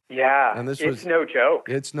melted. Yeah, and it's no joke.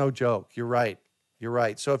 It's no joke. You're right. You're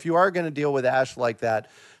right. So if you are going to deal with ash like that,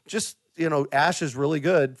 just, ash is really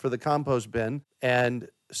good for the compost bin, and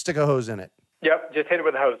stick a hose in it. Yep, just hit it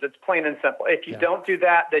with a hose. It's plain and simple. If you don't do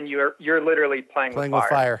that, then you're literally playing with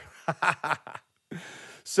fire.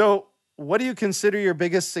 So what do you consider your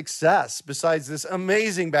biggest success besides this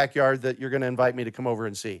amazing backyard that you're going to invite me to come over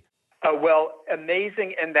and see? Well,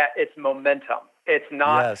 amazing in that it's momentum. It's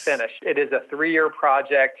not finished. It is a 3-year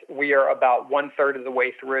project. We are about 1/3 of the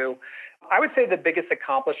way through. I would say the biggest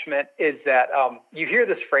accomplishment is that you hear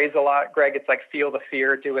this phrase a lot, Greg. It's like, feel the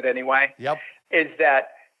fear, do it anyway. Yep. Is that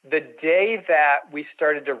the day that we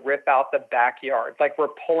started to rip out the backyard, like we're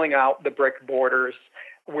pulling out the brick borders,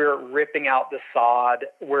 we're ripping out the sod,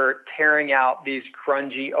 we're tearing out these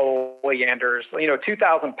grungy oleanders,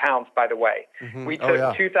 2,000 pounds, by the way. Mm-hmm. We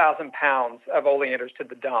took 2,000 pounds of oleanders to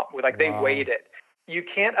the dump. They weighed it. You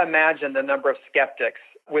can't imagine the number of skeptics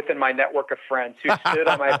within my network of friends who stood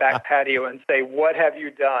on my back patio and say, what have you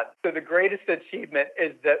done? So the greatest achievement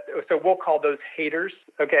is that, so we'll call those haters,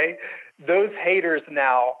 okay? Those haters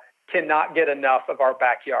now cannot get enough of our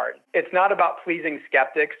backyard. It's not about pleasing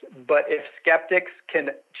skeptics, but if skeptics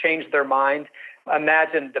can change their mind,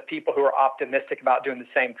 imagine the people who are optimistic about doing the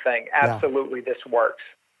same thing. Absolutely, this works.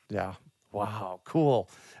 Yeah. Wow. Cool.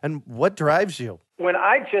 And what drives you? When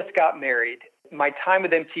I just got married, my time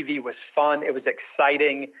with MTV was fun. It was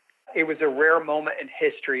exciting. It was a rare moment in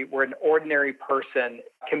history where an ordinary person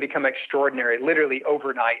can become extraordinary, literally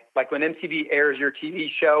overnight. Like when MTV airs your TV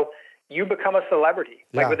show, you become a celebrity.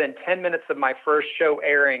 Like within 10 minutes of my first show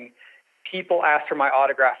airing, people asked for my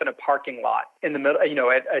autograph in a parking lot in the middle,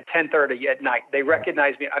 at 10:30 at night. They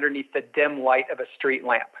recognized me underneath the dim light of a street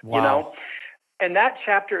lamp, And that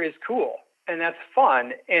chapter is cool. And that's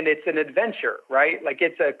fun, and it's an adventure, right? Like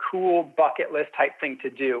it's a cool bucket list type thing to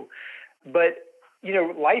do. But,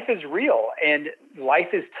 life is real, and life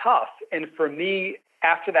is tough. And for me,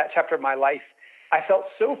 after that chapter of my life, I felt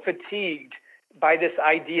so fatigued by this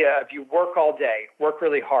idea of you work all day, work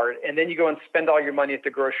really hard, and then you go and spend all your money at the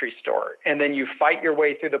grocery store, and then you fight your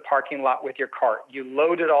way through the parking lot with your cart. You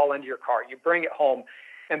load it all into your cart. You bring it home,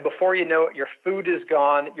 and before you know it, your food is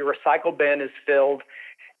gone, your recycle bin is filled,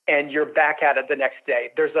 and you're back at it the next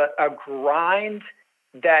day. There's a grind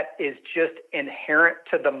that is just inherent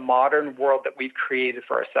to the modern world that we've created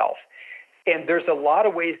for ourselves. And there's a lot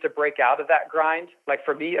of ways to break out of that grind. Like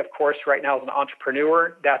for me, of course, right now as an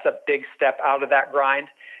entrepreneur, that's a big step out of that grind.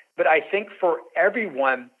 But I think for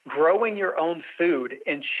everyone, growing your own food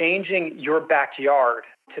and changing your backyard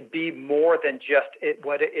to be more than just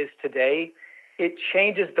what it is today, it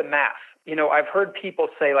changes the math. I've heard people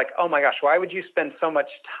say like, oh my gosh, why would you spend so much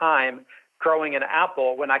time growing an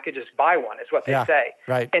apple when I could just buy one, is what they say.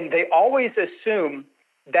 Right. And they always assume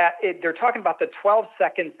that they're talking about the 12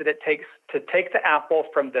 seconds that it takes to take the apple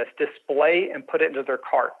from this display and put it into their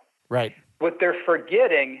cart. Right. What they're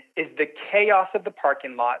forgetting is the chaos of the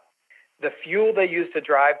parking lot, the fuel they use to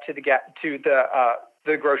drive to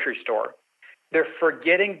the grocery store. They're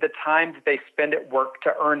forgetting the time that they spend at work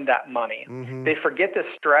to earn that money. Mm-hmm. They forget the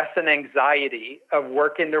stress and anxiety of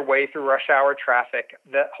working their way through rush hour traffic,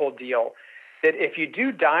 that whole deal. That if you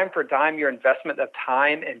do dime for dime your investment of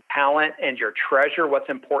time and talent and your treasure, what's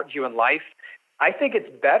important to you in life, I think it's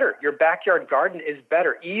better. Your backyard garden is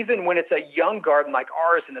better, even when it's a young garden like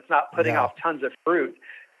ours and it's not putting off tons of fruit.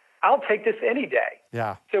 I'll take this any day.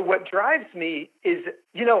 Yeah. So what drives me is,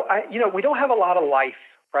 we don't have a lot of life,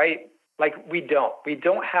 right? Like we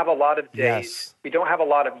don't have a lot of days. Yes. We don't have a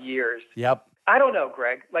lot of years. Yep. I don't know,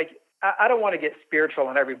 Greg. Like, I don't want to get spiritual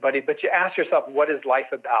on everybody, but you ask yourself, what is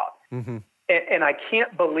life about? Mm-hmm. And I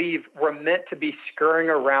can't believe we're meant to be scurrying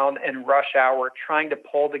around in rush hour trying to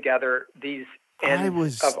pull together these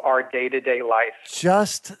ends of our day-to-day life.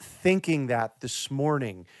 Just thinking that this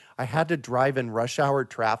morning, I had to drive in rush hour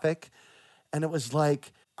traffic, and it was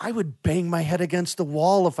like I would bang my head against the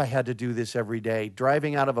wall if I had to do this every day,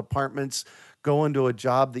 driving out of apartments, going to a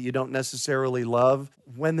job that you don't necessarily love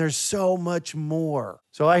when there's so much more.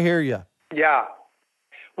 So I hear you. Yeah.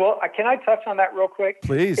 Well, can I touch on that real quick?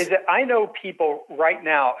 Please. Is that I know people right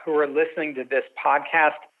now who are listening to this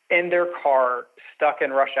podcast in their car stuck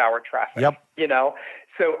in rush hour traffic. Yep.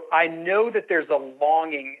 So I know that there's a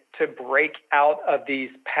longing to break out of these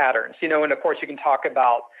patterns, and of course you can talk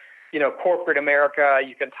about, corporate America,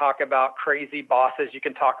 you can talk about crazy bosses, you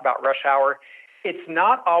can talk about rush hour. It's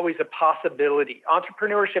not always a possibility.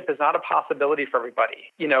 Entrepreneurship is not a possibility for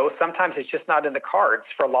everybody. Sometimes it's just not in the cards.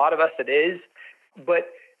 For a lot of us, it is. But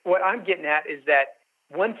what I'm getting at is that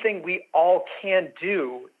one thing we all can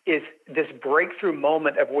do is this breakthrough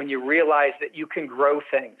moment of when you realize that you can grow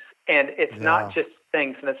things. And it's not just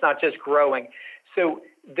things, and it's not just growing. So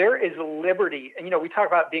there is liberty. And, we talk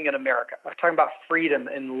about being in America. We're talking about freedom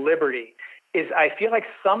and liberty. I feel like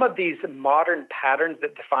some of these modern patterns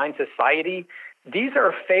that define society, these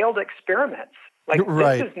are failed experiments. Like,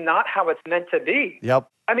 right. This is not how it's meant to be. Yep.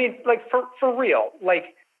 I mean, like, for real,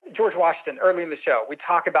 like George Washington, early in the show, we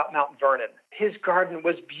talk about Mount Vernon. His garden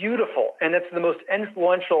was beautiful, and it's the most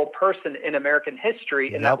influential person in American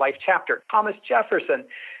history in that life chapter. Thomas Jefferson,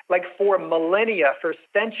 like for millennia, for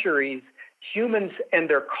centuries, humans and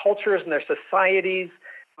their cultures and their societies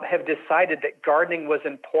have decided that gardening was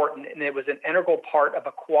important and it was an integral part of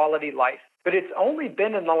a quality life. But it's only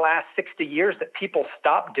been in the last 60 years that people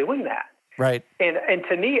stopped doing that. Right. And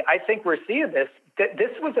to me, I think we're seeing this, that this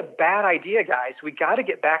was a bad idea, guys. We got to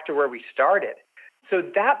get back to where we started. So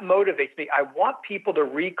that motivates me. I want people to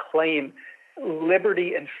reclaim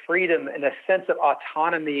liberty and freedom and a sense of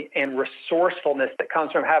autonomy and resourcefulness that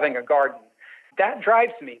comes from having a garden. That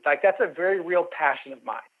drives me. Like, that's a very real passion of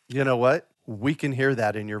mine. You know what? We can hear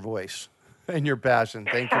that in your voice and your passion.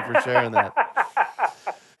 Thank you for sharing that.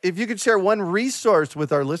 If you could share one resource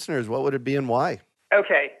with our listeners, what would it be and why?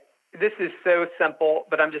 Okay. This is so simple,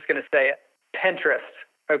 but I'm just going to say it. Pinterest.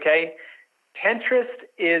 Okay. Pinterest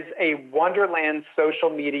is a wonderland social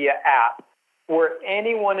media app where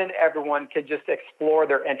anyone and everyone can just explore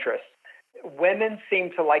their interests. Women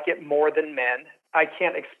seem to like it more than men. I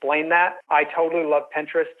can't explain that. I totally love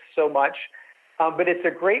Pinterest so much. But it's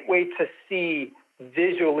a great way to see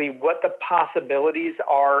visually what the possibilities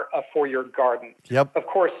are for your garden. Yep. Of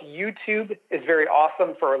course, YouTube is very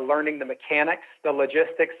awesome for learning the mechanics, the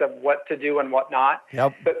logistics of what to do and what not.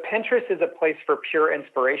 Yep. But Pinterest is a place for pure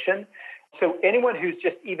inspiration. So anyone who's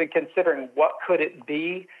just even considering what could it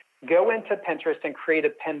be, go into Pinterest and create a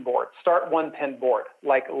pin board. Start one pin board,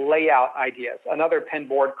 like layout ideas. Another pin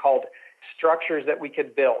board called structures that we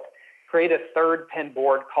could build. Create a third pin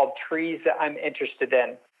board called trees that I'm interested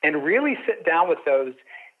in. And really sit down with those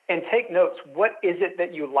and take notes. What is it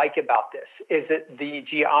that you like about this? Is it the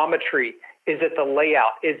geometry? Is it the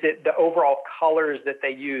layout? Is it the overall colors that they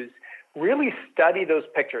use? Really study those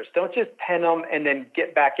pictures. Don't just pin them and then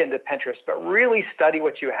get back into Pinterest, but really study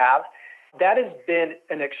what you have. That has been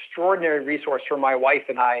an extraordinary resource for my wife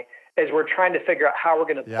and I as we're trying to figure out how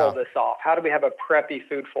we're going to pull this off. How do we have a preppy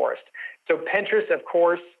food forest? So Pinterest, of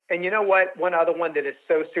course. And you know what? One other one that is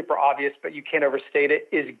so super obvious, but you can't overstate it,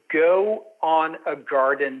 is go on a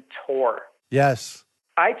garden tour. Yes.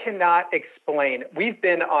 I cannot explain. We've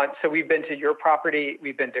been to your property.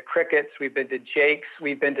 We've been to Crickets. We've been to Jake's.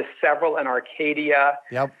 We've been to several in Arcadia.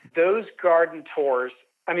 Yep. Those garden tours,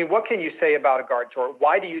 I mean, what can you say about a garden tour?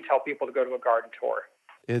 Why do you tell people to go to a garden tour?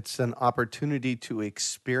 It's an opportunity to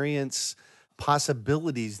experience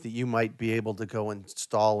possibilities that you might be able to go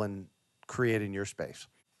install and create in your space.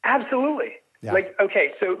 Absolutely. Yeah.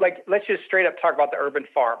 Let's just straight up talk about the urban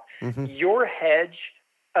farm. Mm-hmm. Your hedge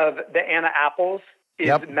of the Anna apples is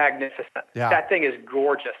magnificent. Yeah. That thing is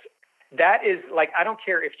gorgeous. That is I don't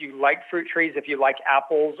care if you like fruit trees, if you like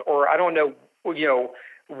apples, or I don't know,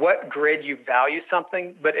 what grid you value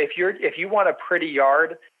something, but if you want a pretty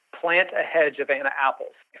yard, plant a hedge of Anna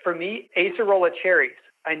apples. For me, acerola cherries.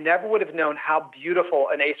 I never would have known how beautiful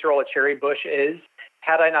an acerola cherry bush is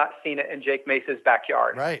had I not seen it in Jake Mesa's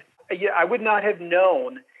backyard. Right. I would not have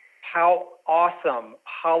known how awesome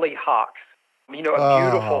hollyhocks, a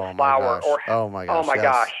beautiful flower, or oh my gosh,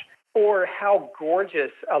 yes. or how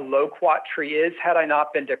gorgeous a loquat tree is had I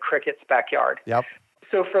not been to Cricket's backyard. Yep.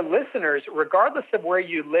 So for listeners, regardless of where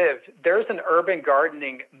you live, there's an urban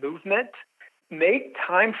gardening movement. Make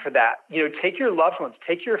time for that. Take your loved ones,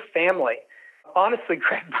 take your family. Honestly,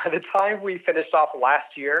 Greg, by the time we finished off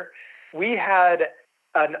last year, we had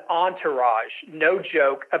an entourage, no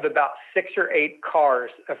joke, of about 6 or 8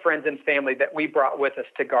 cars of friends and family that we brought with us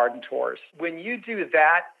to garden tours. When you do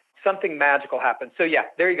that, something magical happens. So yeah,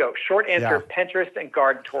 there you go. Short answer, yeah. Pinterest and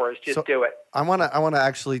garden tours. Just do it. I want to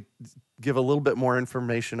actually give a little bit more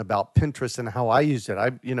information about Pinterest and how I used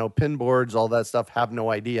it. Pin boards, all that stuff, have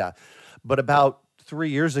no idea. But about 3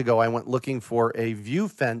 years ago, I went looking for a view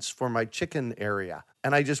fence for my chicken area.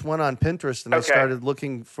 And I just went on Pinterest and I started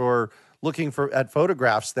looking at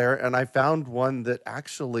photographs there, and I found one that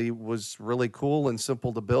actually was really cool and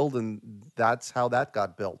simple to build, and that's how that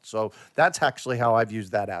got built. So that's actually how I've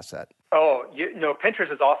used that asset. Oh,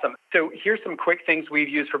 Pinterest is awesome. So here's some quick things we've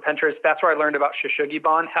used for Pinterest. That's where I learned about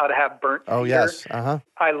Shishuggiebon, how to have burnt cedar. Oh, yes. Uh-huh.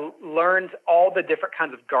 I learned all the different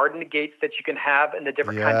kinds of garden gates that you can have and the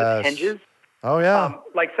different kinds of hinges. Oh, yeah.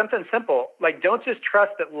 Like something simple. Like, don't just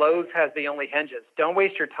trust that Lowe's has the only hinges. Don't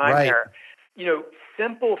waste your time there.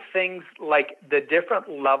 Simple things like the different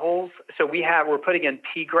levels. So we're putting in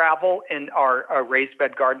pea gravel in our raised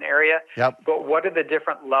bed garden area. Yep. But what are the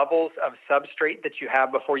different levels of substrate that you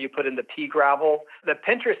have before you put in the pea gravel? The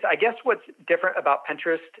Pinterest, I guess what's different about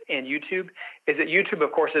Pinterest and YouTube is that YouTube,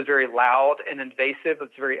 of course, is very loud and invasive.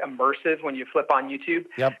 It's very immersive when you flip on YouTube.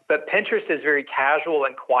 Yep. But Pinterest is very casual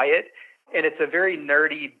and quiet. And it's a very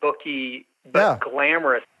nerdy, booky, but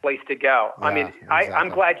glamorous place to go. Yeah, I mean, exactly. I'm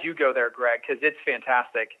glad you go there, Greg, because it's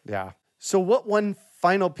fantastic. Yeah. So what one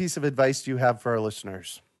final piece of advice do you have for our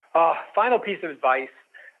listeners? Final piece of advice,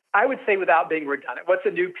 I would say without being redundant, what's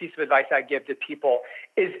a new piece of advice I give to people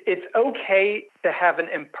is it's okay to have an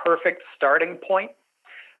imperfect starting point.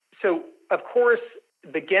 So, of course,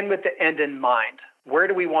 begin with the end in mind. Where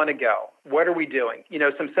do we want to go? What are we doing?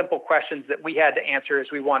 Some simple questions that we had to answer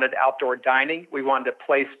is we wanted outdoor dining. We wanted a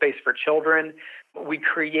play space for children. We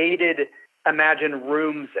created, imagine,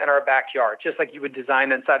 rooms in our backyard, just like you would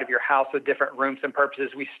design inside of your house with different rooms and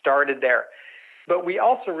purposes. We started there. But we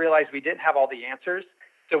also realized we didn't have all the answers.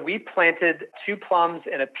 So we planted 2 plums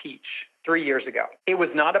and a peach 3 years ago. It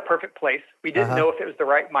was not a perfect place. We didn't know if it was the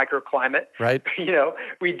right microclimate. Right.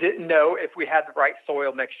 We didn't know if we had the right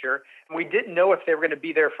soil mixture. We didn't know if they were going to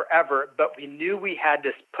be there forever, but we knew we had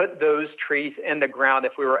to put those trees in the ground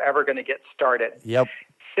if we were ever going to get started. Yep.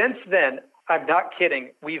 Since then, I'm not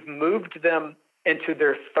kidding, we've moved them into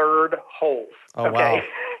their 3rd holes. Oh, okay?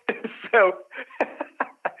 Wow.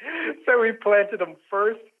 So we planted them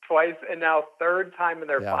first, twice, and now 3rd time in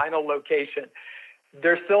their final location.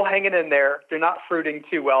 They're still hanging in there. They're not fruiting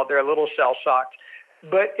too well. They're a little shell-shocked.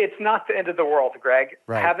 But it's not the end of the world, Greg.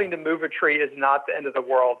 Right. Having to move a tree is not the end of the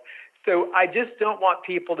world. So I just don't want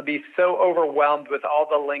people to be so overwhelmed with all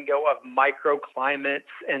the lingo of microclimates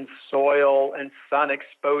and soil and sun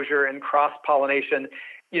exposure and cross-pollination.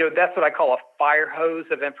 That's what I call a fire hose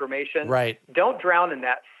of information. Right. Don't drown in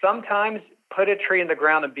that. Sometimes put a tree in the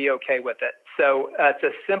ground and be okay with it. So it's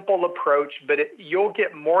a simple approach, but you'll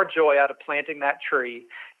get more joy out of planting that tree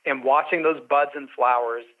and watching those buds and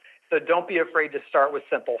flowers. So don't be afraid to start with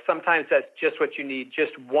simple. Sometimes that's just what you need,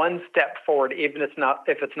 just one step forward, even if it's not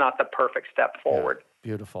the perfect step forward. Yeah,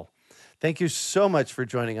 beautiful. Thank you so much for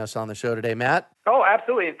joining us on the show today, Matt. Oh,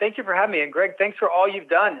 absolutely. And thank you for having me. And Greg, thanks for all you've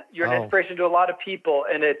done. You're an inspiration to a lot of people,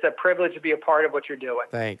 and it's a privilege to be a part of what you're doing.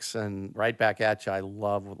 Thanks. And right back at you. I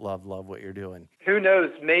love what you're doing. Who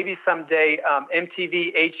knows? Maybe someday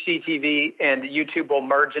MTV, HGTV, and YouTube will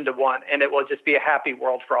merge into one, and it will just be a happy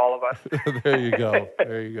world for all of us. There you go.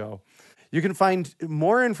 There you go. You can find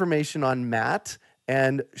more information on Matt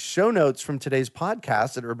and show notes from today's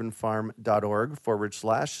podcast at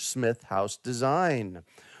urbanfarm.org/Smith House Design.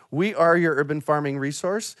 We are your urban farming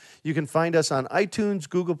resource. You can find us on iTunes,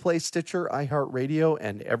 Google Play, Stitcher, iHeartRadio,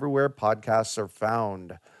 and everywhere podcasts are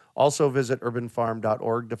found. Also visit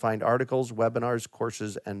urbanfarm.org to find articles, webinars,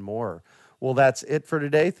 courses, and more. Well, that's it for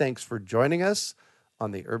today. Thanks for joining us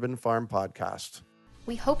on the Urban Farm Podcast.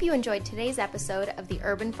 We hope you enjoyed today's episode of the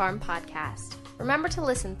Urban Farm Podcast. Remember to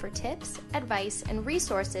listen for tips, advice, and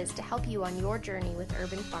resources to help you on your journey with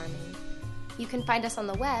urban farming. You can find us on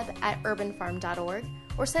the web at urbanfarm.org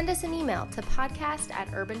or send us an email to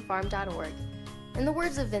podcast@urbanfarm.org. In the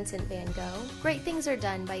words of Vincent van Gogh, great things are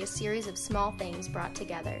done by a series of small things brought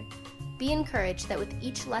together. Be encouraged that with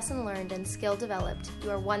each lesson learned and skill developed,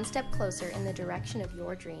 you are one step closer in the direction of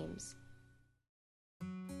your dreams.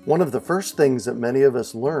 One of the first things that many of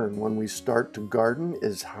us learn when we start to garden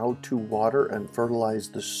is how to water and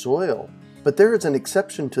fertilize the soil. But there is an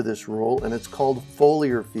exception to this rule, and it's called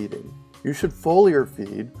foliar feeding. You should foliar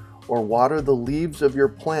feed or water the leaves of your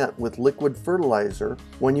plant with liquid fertilizer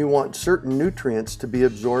when you want certain nutrients to be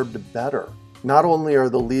absorbed better. Not only are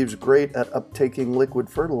the leaves great at uptaking liquid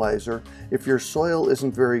fertilizer, if your soil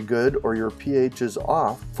isn't very good or your pH is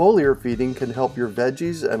off, foliar feeding can help your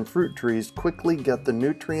veggies and fruit trees quickly get the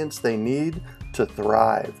nutrients they need to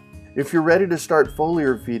thrive. If you're ready to start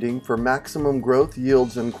foliar feeding for maximum growth,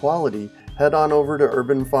 yields, and quality, head on over to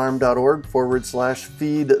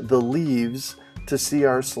urbanfarm.org/feed-the-leaves to see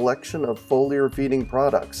our selection of foliar feeding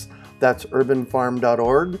products. That's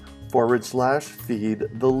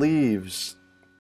urbanfarm.org/feed-the-leaves.